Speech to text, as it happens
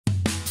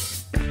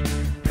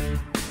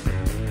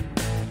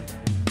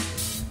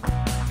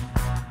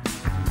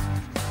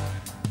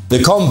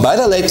Willkommen bei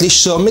der Lately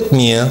Show mit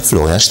mir,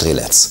 Florian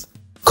Strzeletz.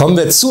 Kommen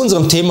wir zu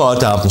unserem Thema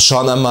heute Abend und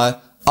schauen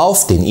einmal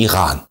auf den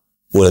Iran.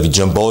 Oder wie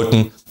John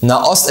Bolton,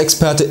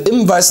 Nahost-Experte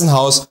im Weißen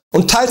Haus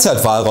und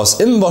Teilzeit Walross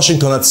im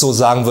Washingtoner Zoo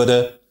sagen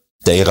würde,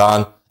 der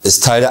Iran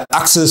ist Teil der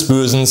Achse des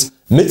Bösen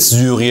mit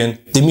Syrien,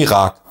 dem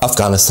Irak,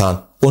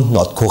 Afghanistan und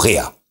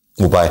Nordkorea.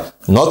 Wobei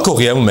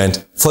Nordkorea im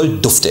Moment voll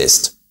Dufte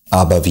ist.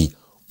 Aber wie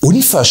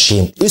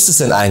unverschämt ist es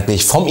denn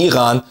eigentlich vom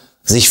Iran,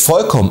 sich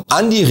vollkommen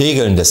an die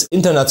Regeln des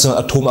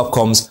internationalen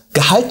Atomabkommens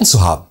gehalten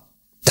zu haben?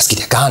 Das geht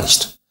ja gar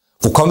nicht.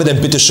 Wo kommen wir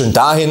denn bitte schön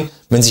dahin,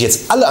 wenn sich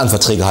jetzt alle an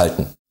Verträge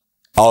halten?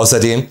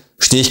 Außerdem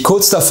stehe ich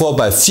kurz davor,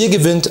 bei 4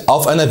 gewinnt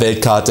auf einer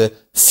Weltkarte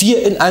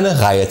 4 in eine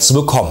Reihe zu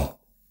bekommen.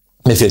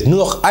 Mir fehlt nur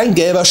noch ein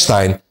gelber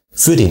Stein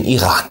für den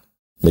Iran.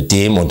 Mit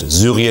dem und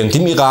Syrien,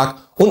 dem Irak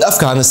und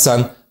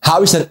Afghanistan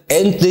habe ich dann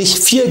endlich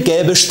 4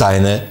 gelbe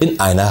Steine in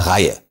einer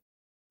Reihe.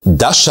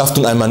 Das schafft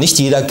nun einmal nicht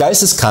jeder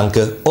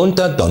Geisteskranke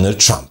unter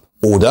Donald Trump.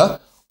 Oder,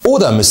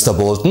 Mr.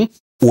 Bolton?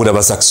 Oder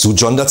was sagst du,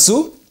 John,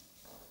 dazu?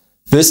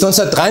 Bis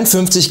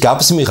 1953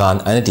 gab es im Iran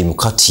eine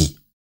Demokratie.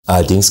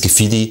 Allerdings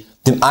gefiel die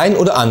dem einen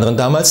oder anderen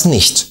damals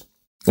nicht.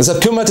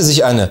 Deshalb kümmerte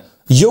sich eine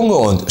junge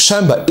und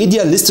scheinbar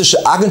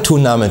idealistische Agentur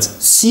namens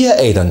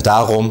CIA dann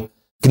darum,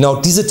 genau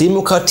diese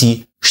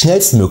Demokratie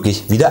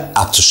schnellstmöglich wieder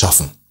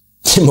abzuschaffen.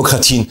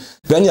 Demokratien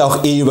werden ja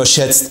auch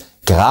überschätzt,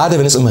 gerade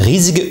wenn es um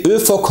riesige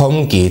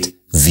Ölvorkommen geht,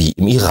 wie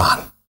im Iran.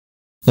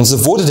 Und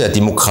so wurde der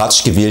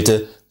demokratisch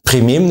gewählte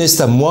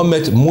Premierminister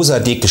Mohammad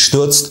Mossadegh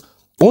gestürzt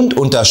und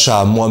unter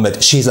Schah Mohammad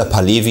Reza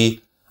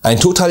Pahlavi ein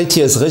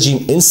totalitäres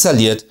Regime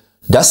installiert,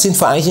 das den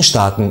Vereinigten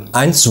Staaten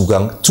einen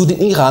Zugang zu den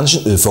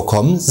iranischen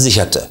Ölvorkommen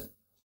sicherte.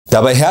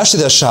 Dabei herrschte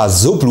der Schah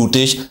so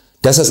blutig,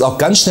 dass er es auch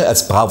ganz schnell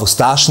als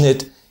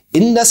Bravo-Starschnitt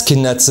in das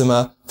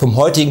Kinderzimmer vom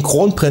heutigen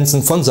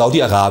Kronprinzen von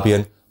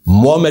Saudi-Arabien,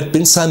 Mohammed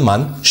bin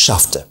Salman,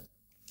 schaffte.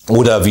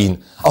 Oder wie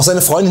ihn auch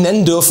seine Freunde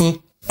nennen dürfen,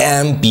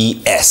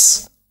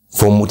 MBS.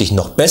 Vermutlich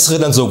noch bessere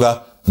dann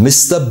sogar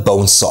Mr.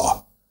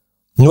 Bonesaw.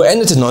 Nur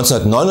endete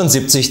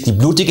 1979 die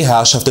blutige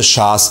Herrschaft des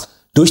Schahs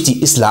durch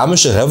die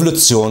Islamische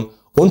Revolution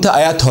unter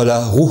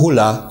Ayatollah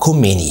Ruhollah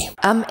Khomeini.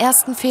 Am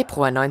 1.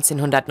 Februar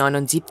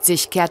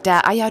 1979 kehrt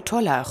der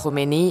Ayatollah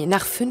Khomeini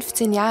nach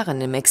 15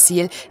 Jahren im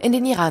Exil in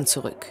den Iran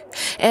zurück.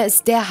 Er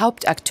ist der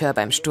Hauptakteur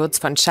beim Sturz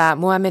von Schah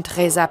Mohammad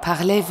Reza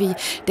Pahlavi,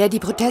 der die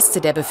Proteste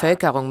der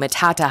Bevölkerung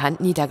mit harter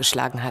Hand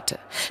niedergeschlagen hatte.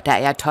 Der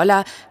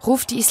Ayatollah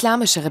ruft die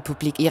Islamische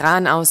Republik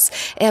Iran aus.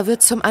 Er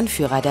wird zum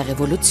Anführer der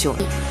Revolution.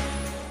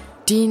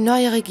 Die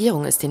neue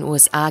Regierung ist den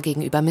USA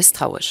gegenüber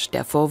misstrauisch.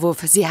 Der Vorwurf,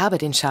 sie habe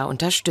den Schah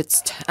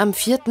unterstützt. Am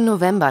 4.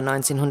 November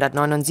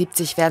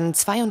 1979 werden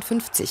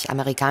 52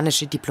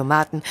 amerikanische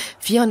Diplomaten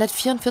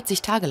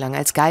 444 Tage lang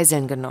als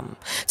Geiseln genommen.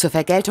 Zur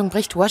Vergeltung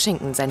bricht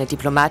Washington seine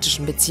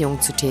diplomatischen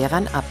Beziehungen zu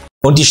Teheran ab.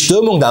 Und die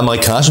Stürmung der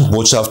amerikanischen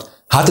Botschaft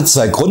hatte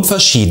 2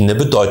 grundverschiedene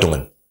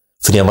Bedeutungen.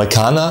 Für die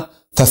Amerikaner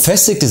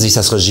verfestigte sich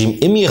das Regime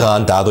im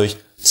Iran dadurch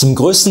zum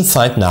größten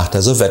Feind nach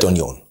der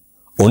Sowjetunion.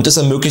 Und es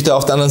ermöglichte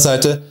auf der anderen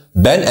Seite,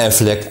 Ben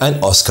Affleck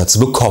einen Oscar zu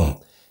bekommen.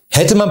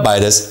 Hätte man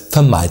beides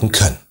vermeiden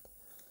können.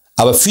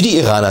 Aber für die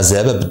Iraner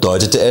selber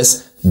bedeutete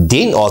es,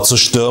 den Ort zu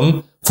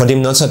stürmen, von dem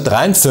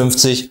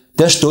 1953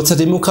 der Sturz der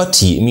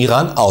Demokratie im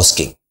Iran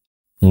ausging.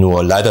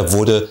 Nur leider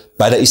wurde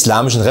bei der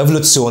Islamischen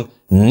Revolution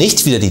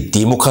nicht wieder die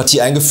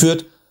Demokratie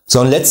eingeführt,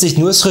 sondern letztlich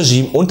nur das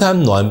Regime unter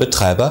einem neuen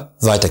Betreiber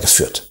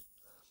weitergeführt.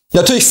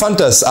 Natürlich fand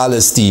das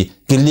alles die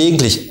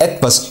gelegentlich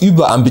etwas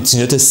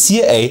überambitionierte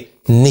CIA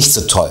nicht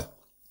so toll.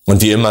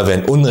 Und wie immer,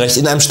 wenn Unrecht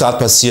in einem Staat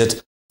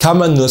passiert, kann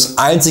man nur das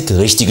einzig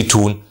Richtige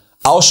tun,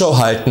 Ausschau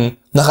halten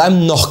nach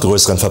einem noch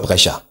größeren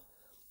Verbrecher.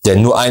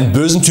 Denn nur einen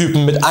bösen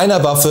Typen mit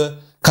einer Waffe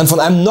kann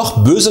von einem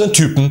noch böseren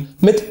Typen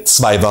mit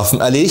 2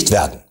 Waffen erledigt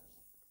werden.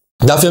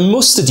 Dafür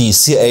musste die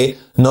CIA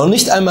noch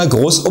nicht einmal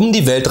groß um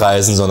die Welt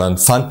reisen, sondern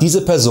fand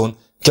diese Person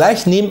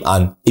gleich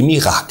nebenan im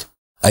Irak.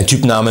 Ein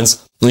Typ namens,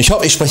 und ich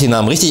hoffe, ich spreche den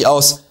Namen richtig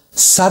aus,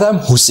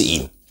 Saddam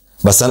Hussein,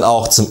 was dann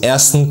auch zum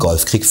ersten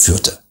Golfkrieg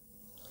führte.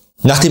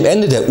 Nach dem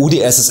Ende der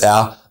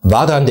UdSSR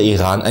war dann der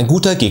Iran ein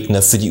guter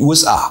Gegner für die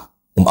USA,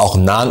 um auch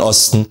im Nahen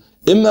Osten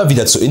immer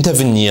wieder zu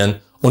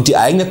intervenieren und die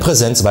eigene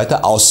Präsenz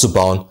weiter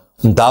auszubauen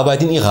und dabei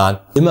den Iran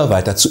immer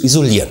weiter zu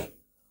isolieren.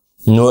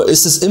 Nur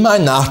ist es immer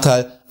ein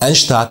Nachteil, einen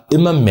Staat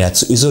immer mehr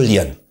zu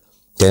isolieren.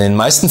 Denn in den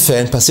meisten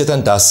Fällen passiert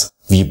dann das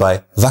wie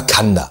bei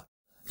Wakanda.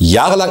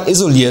 Jahrelang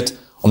isoliert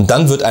und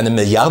dann wird $1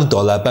 Milliarde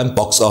beim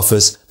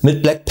Boxoffice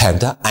mit Black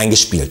Panther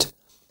eingespielt.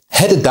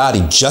 Hätte da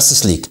die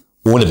Justice League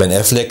ohne Ben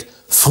Affleck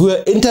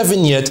früher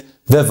interveniert,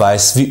 wer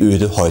weiß, wie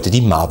öde heute die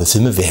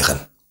Marvel-Filme wären.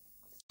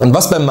 Und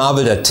was bei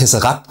Marvel der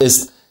Tesseract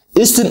ist,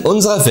 ist in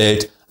unserer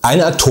Welt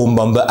eine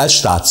Atombombe als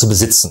Staat zu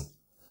besitzen.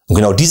 Und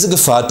genau diese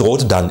Gefahr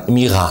drohte dann im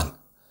Iran.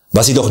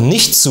 Was jedoch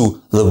nicht zu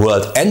The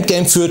World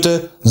Endgame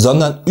führte,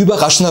 sondern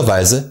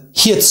überraschenderweise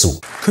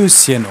hierzu.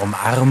 Küsschen,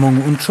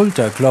 Umarmung und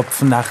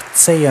Schulterklopfen nach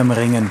zähem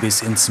Ringen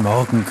bis ins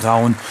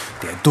Morgengrauen.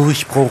 Der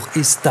Durchbruch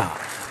ist da.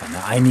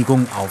 Eine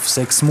Einigung auf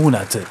 6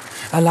 Monate.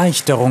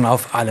 Erleichterung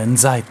auf allen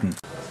Seiten.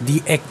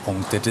 Die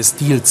Eckpunkte des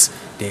Deals.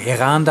 Der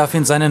Iran darf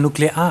in seinen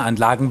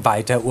Nuklearanlagen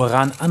weiter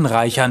Uran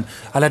anreichern,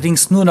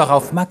 allerdings nur noch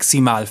auf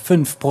maximal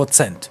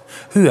 5%.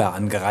 Höher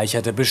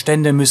angereicherte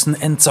Bestände müssen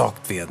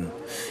entsorgt werden.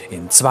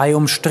 In 2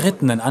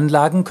 umstrittenen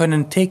Anlagen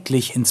können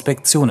täglich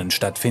Inspektionen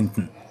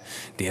stattfinden.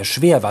 Der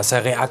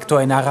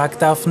Schwerwasserreaktor in Irak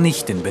darf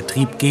nicht in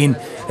Betrieb gehen.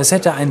 Es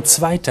hätte ein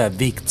zweiter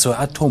Weg zur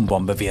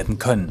Atombombe werden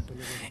können.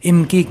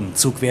 Im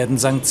Gegenzug werden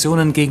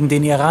Sanktionen gegen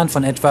den Iran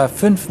von etwa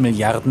 5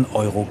 Milliarden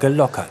Euro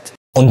gelockert.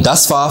 Und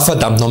das war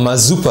verdammt nochmal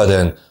super,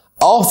 denn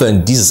auch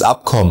wenn dieses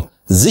Abkommen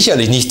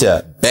sicherlich nicht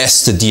der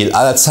beste Deal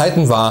aller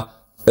Zeiten war,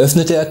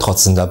 öffnete er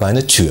trotzdem dabei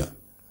eine Tür.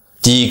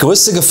 Die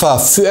größte Gefahr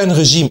für ein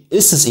Regime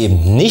ist es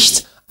eben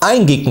nicht,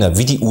 einen Gegner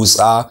wie die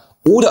USA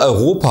oder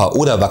Europa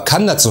oder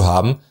Wakanda zu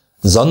haben,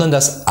 sondern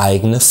das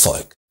eigene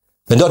Volk.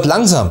 Wenn dort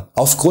langsam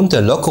aufgrund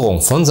der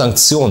Lockerung von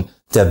Sanktionen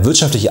der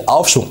wirtschaftliche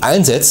Aufschwung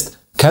einsetzt,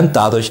 kann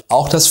dadurch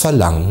auch das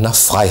Verlangen nach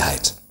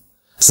Freiheit.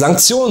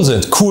 Sanktionen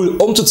sind cool,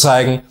 um zu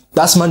zeigen,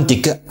 dass man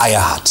dicke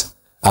Eier hat,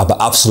 aber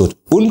absolut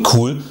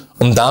uncool,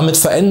 um damit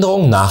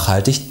Veränderungen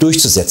nachhaltig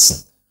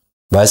durchzusetzen.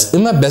 Weil es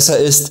immer besser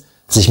ist,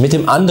 sich mit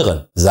dem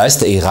anderen, sei es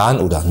der Iran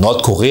oder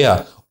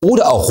Nordkorea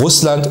oder auch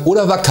Russland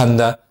oder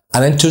Wakanda,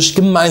 an einen Tisch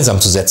gemeinsam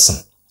zu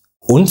setzen.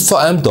 Und vor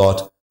allem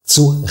dort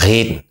zu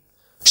reden.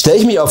 Stelle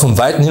ich mich auch vom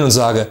Weiten hin und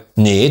sage,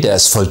 nee, der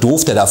ist voll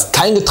doof, der darf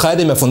kein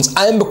Getreide mehr von uns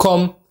allen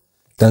bekommen,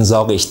 dann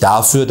sorge ich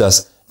dafür,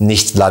 dass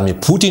nicht Wladimir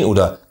Putin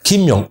oder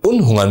Kim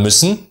Jong-un hungern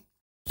müssen,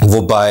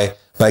 wobei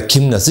bei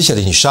Kim das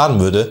sicherlich nicht schaden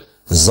würde,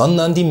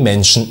 sondern die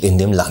Menschen in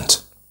dem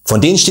Land.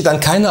 Von denen steht dann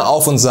keiner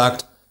auf und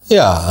sagt,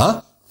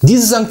 ja,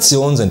 diese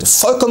Sanktionen sind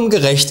vollkommen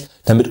gerecht,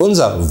 damit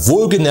unser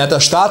wohlgenährter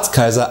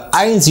Staatskaiser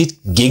einsieht,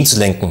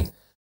 gegenzulenken,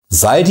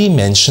 weil die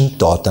Menschen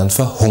dort dann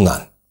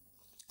verhungern.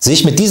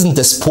 Sich mit diesen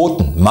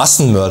Despoten,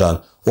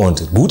 Massenmördern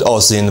und gut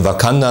aussehenden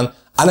Wakandern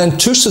an einen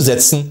Tisch zu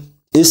setzen,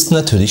 ist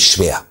natürlich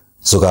schwer.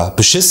 Sogar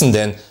beschissen,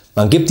 denn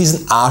man gibt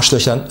diesen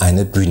Arschlöchern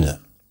eine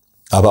Bühne.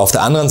 Aber auf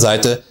der anderen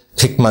Seite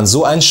kriegt man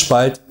so einen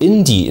Spalt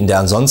in der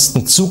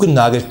ansonsten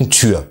zugenagelten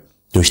Tür,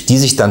 durch die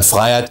sich dann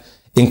Freiheit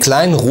in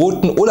kleinen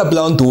roten oder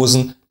blauen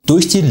Dosen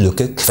durch die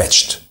Lücke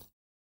quetscht.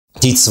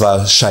 Die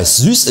zwar scheiß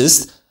süß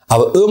ist,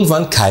 aber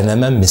irgendwann keiner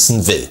mehr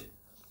missen will.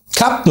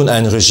 Kappt nun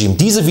ein Regime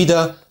diese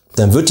wieder,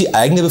 dann wird die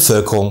eigene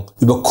Bevölkerung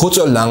über kurz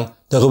oder lang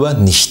darüber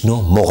nicht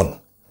nur murren.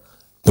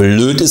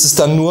 Blöd ist es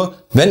dann nur,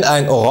 wenn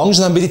ein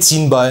orangener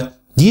Medizinball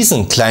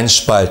diesen kleinen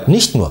Spalt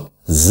nicht nur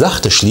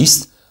sachte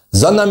schließt,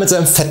 sondern mit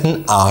seinem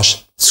fetten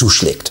Arsch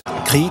zuschlägt.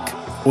 Krieg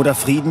oder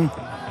Frieden?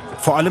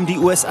 Vor allem die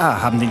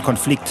USA haben den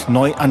Konflikt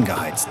neu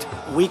angeheizt.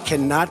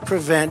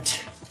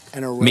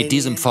 Mit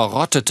diesem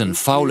verrotteten,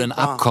 faulen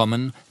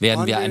Abkommen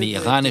werden wir eine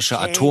iranische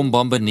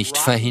Atombombe nicht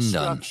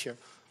verhindern.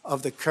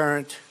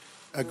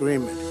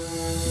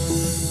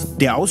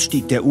 Der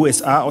Ausstieg der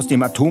USA aus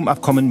dem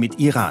Atomabkommen mit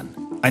Iran.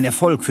 Ein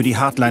Erfolg für die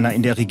Hardliner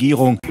in der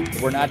Regierung.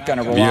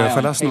 Wir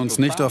verlassen uns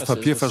nicht auf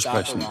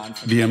Papierversprechen.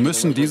 Wir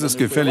müssen dieses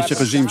gefährliche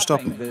Regime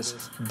stoppen.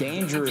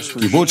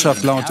 Die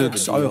Botschaft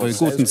lautet, eure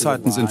guten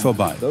Zeiten sind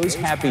vorbei.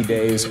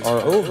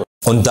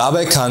 Und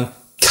dabei kann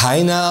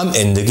keiner am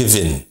Ende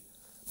gewinnen.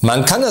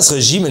 Man kann das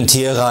Regime in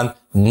Teheran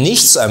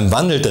nicht zu einem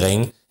Wandel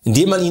drängen,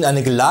 indem man ihnen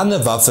eine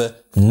geladene Waffe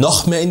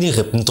noch mehr in die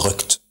Rippen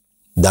drückt.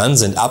 Dann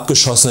sind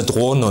abgeschossene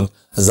Drohnen und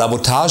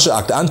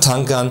Sabotageakte an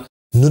Tankern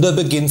nur der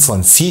Beginn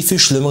von viel, viel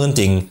schlimmeren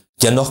Dingen,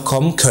 die ja noch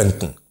kommen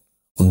könnten.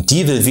 Und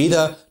die will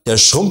weder der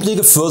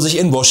schrumpelige Pfirsich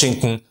in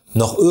Washington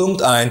noch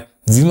irgendein,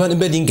 wie man in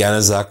Berlin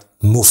gerne sagt,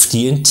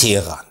 Mufti in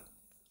Teheran.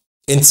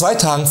 In 2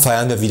 Tagen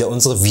feiern wir wieder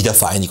unsere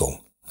Wiedervereinigung.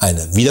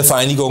 Eine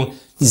Wiedervereinigung,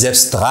 die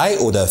selbst 3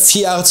 oder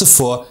 4 Jahre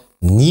zuvor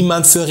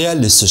niemand für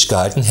realistisch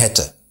gehalten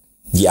hätte.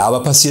 Die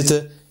aber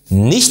passierte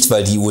nicht,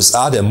 weil die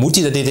USA der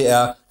Mutti der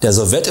DDR, der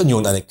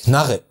Sowjetunion, eine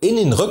Knarre in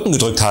den Rücken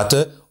gedrückt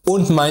hatte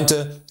und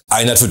meinte,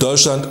 Einheit für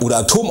Deutschland oder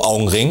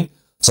Atomaugenring,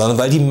 sondern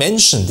weil die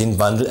Menschen den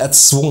Wandel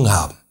erzwungen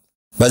haben.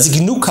 Weil sie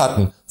genug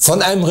hatten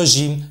von einem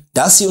Regime,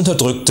 das sie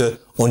unterdrückte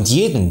und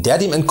jeden, der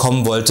dem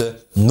entkommen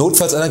wollte,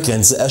 notfalls an der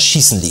Grenze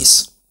erschießen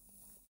ließ.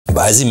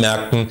 Weil sie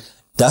merkten,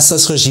 dass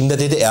das Regime der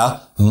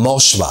DDR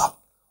morsch war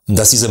und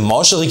dass diese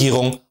morsche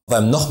Regierung auf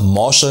einem noch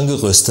morscheren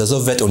Gerüst der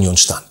Sowjetunion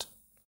stand.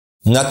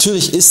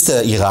 Natürlich ist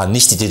der Iran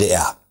nicht die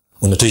DDR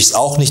und natürlich ist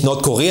auch nicht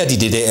Nordkorea die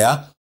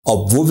DDR,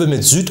 obwohl wir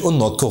mit Süd- und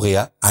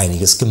Nordkorea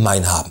einiges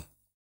gemein haben.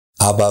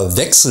 Aber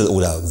Wechsel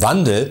oder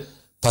Wandel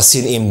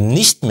passieren eben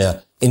nicht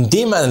mehr,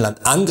 indem man ein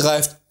Land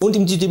angreift und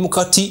ihm die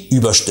Demokratie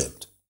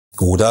überstimmt.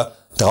 Oder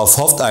darauf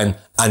hofft, einen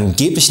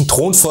angeblichen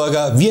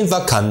Thronfolger wie in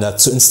Wakanda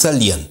zu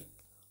installieren.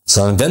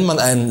 Sondern wenn man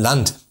einem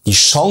Land die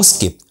Chance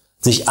gibt,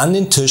 sich an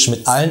den Tisch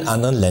mit allen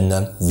anderen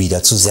Ländern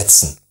wieder zu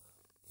setzen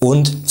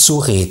und zu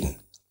reden.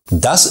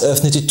 Das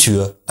öffnet die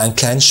Tür einen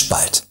kleinen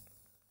Spalt.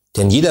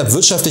 Denn jeder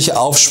wirtschaftliche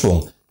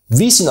Aufschwung,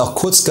 wie es ihn auch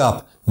kurz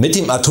gab mit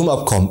dem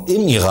Atomabkommen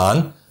im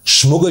Iran,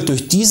 schmuggelt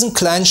durch diesen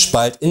kleinen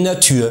Spalt in der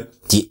Tür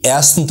die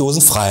ersten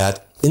Dosen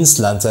Freiheit ins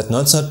Land seit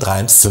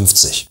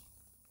 1953.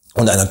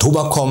 Und ein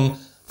Atomabkommen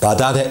war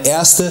da der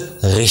erste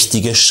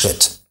richtige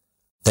Schritt.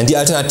 Denn die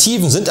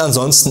Alternativen sind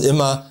ansonsten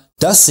immer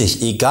dass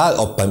sich, egal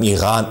ob beim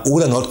Iran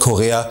oder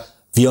Nordkorea,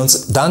 wir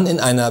uns dann in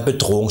einer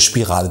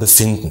Bedrohungsspirale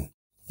befinden.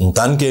 Und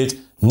dann gilt,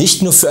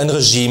 nicht nur für ein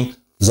Regime,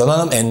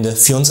 sondern am Ende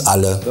für uns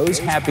alle.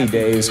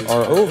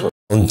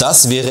 Und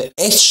das wäre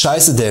echt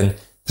scheiße, denn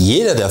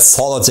jeder, der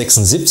Fallout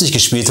 76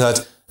 gespielt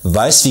hat,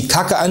 weiß, wie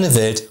kacke eine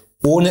Welt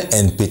ohne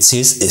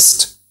NPCs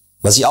ist.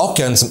 Was ich auch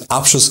gerne zum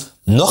Abschluss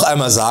noch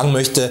einmal sagen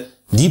möchte: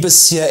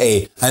 Liebes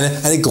CIA,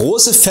 eine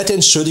große fette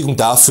Entschuldigung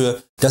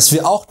dafür, dass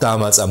wir auch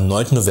damals am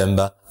 9.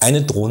 November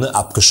eine Drohne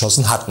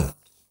abgeschossen hatten.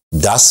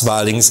 Das war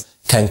allerdings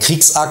kein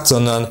Kriegsakt,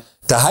 sondern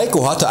der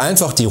Heiko hatte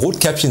einfach die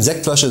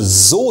Rotkäppchen-Sektflasche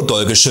so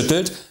doll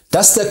geschüttelt,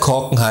 dass der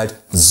Korken halt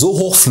so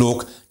hoch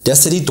flog,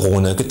 dass er die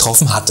Drohne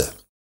getroffen hatte.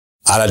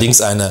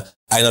 Allerdings eine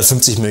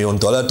 150 Millionen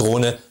 $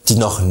 Drohne, die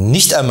noch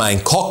nicht einmal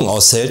einen Korken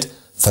aushält,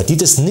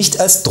 verdient es nicht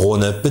als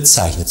Drohne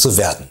bezeichnet zu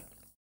werden.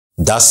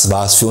 Das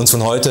war's für uns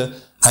von heute.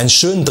 Einen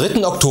schönen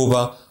 3.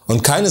 Oktober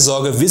und keine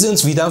Sorge, wir sehen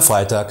uns wieder am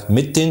Freitag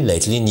mit den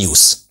Lately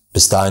News.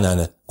 Bis dahin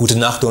eine gute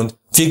Nacht und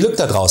viel Glück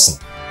da draußen.